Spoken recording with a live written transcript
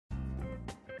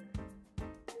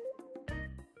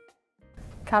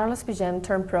Carlos Pigem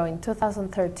turned pro in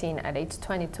 2013 at age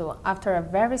 22 after a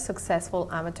very successful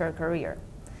amateur career.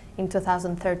 In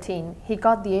 2013, he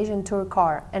got the Asian Tour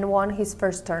car and won his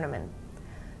first tournament.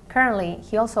 Currently,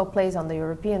 he also plays on the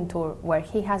European Tour, where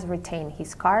he has retained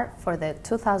his car for the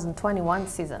 2021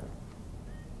 season.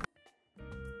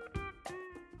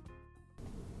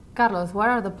 Carlos, what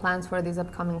are the plans for this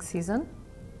upcoming season?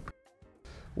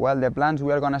 Well, the plans,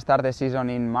 we are going to start the season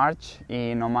in March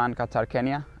in Oman, Qatar,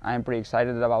 Kenya. I'm pretty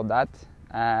excited about that.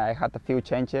 I had a few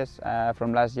changes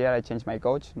from last year. I changed my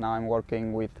coach. Now I'm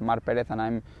working with Mar Perez and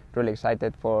I'm really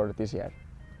excited for this year.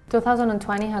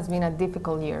 2020 has been a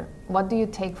difficult year. What do you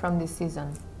take from this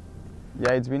season?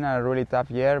 Yeah, it's been a really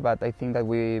tough year, but I think that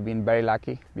we've been very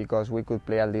lucky because we could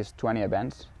play at least 20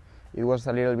 events. It was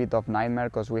a little bit of nightmare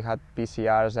because we had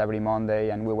PCRs every Monday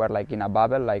and we were like in a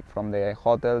bubble, like from the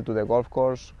hotel to the golf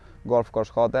course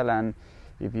hotel, and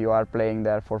if you are playing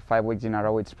there for 5 weeks in a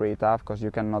row, it's pretty tough because you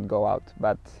cannot go out.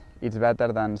 But it's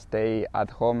better than stay at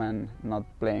home and not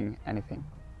playing anything.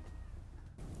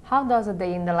 How does a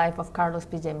day in the life of Carlos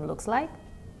Pigem looks like?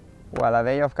 Well, a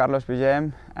day of Carlos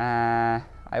Pigem,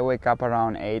 I wake up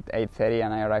around 8:30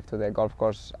 and I arrive to the golf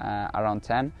course around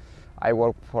 10. I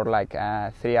work for like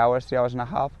 3 hours and a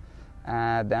half.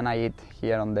 Then I eat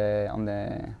here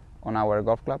on our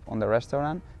golf club, on the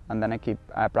restaurant, and then I keep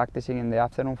practicing in the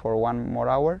afternoon for 1 more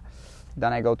hour.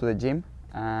 Then I go to the gym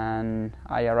and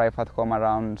I arrive at home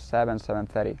around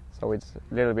 7:30. So it's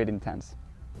a little bit intense.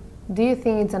 Do you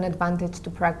think it's an advantage to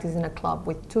practice in a club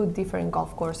with 2 different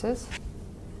golf courses?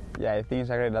 Yeah, I think it's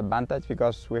a great advantage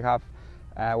because we have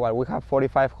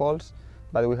 45 holes,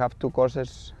 but we have 2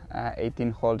 courses,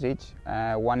 18 holes each.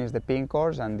 One is the pink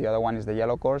course and the other one is the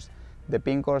yellow course. The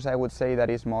pink course, I would say that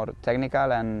is more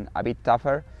technical and a bit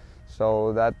tougher,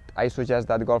 so that I suggest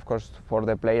that golf course for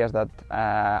the players that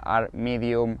are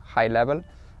medium, high level.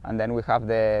 And then we have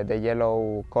the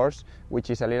yellow course, which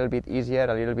is a little bit easier,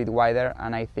 a little bit wider,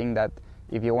 and I think that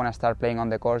if you want to start playing on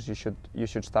the course, you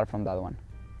should start from that one.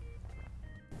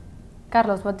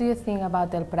 Carlos, what do you think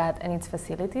about El Prat and its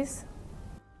facilities?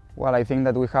 Well, I think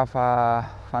that we have a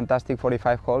fantastic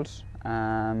 45 holes.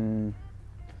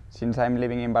 Since I'm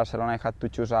living in Barcelona, I had to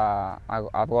choose a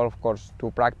golf course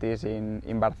to practice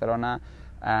in Barcelona,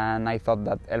 and I thought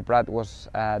that El Prat was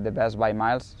the best by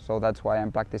miles, so that's why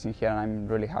I'm practicing here and I'm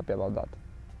really happy about that.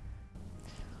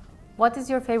 What is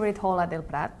your favorite hole at El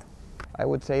Prat? I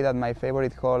would say that my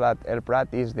favorite hole at El Prat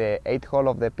is the 8th hole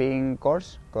of the pink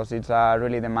course, because it's a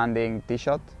really demanding tee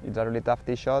shot. It's a really tough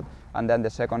tee shot, and then the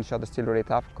second shot is still really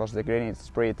tough because the green is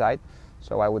pretty tight,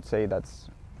 so I would say that's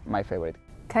my favorite.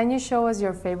 Can you show us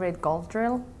your favorite golf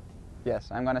drill? Yes,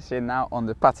 I'm going to sit now on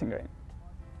the putting green.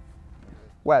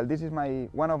 Well, this is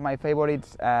one of my favorite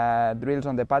drills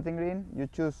on the putting green. You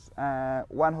choose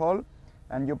 1 hole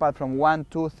and you putt from 1,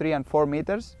 2, 3 and 4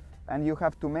 meters, and you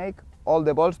have to make all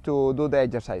the balls to do the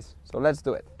exercise. So let's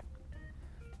do it.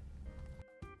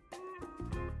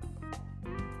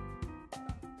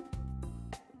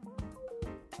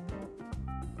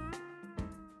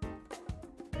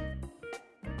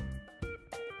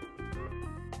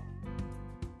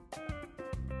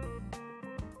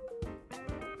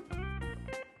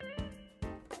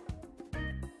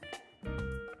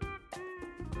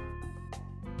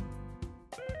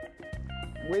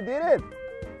 We did it!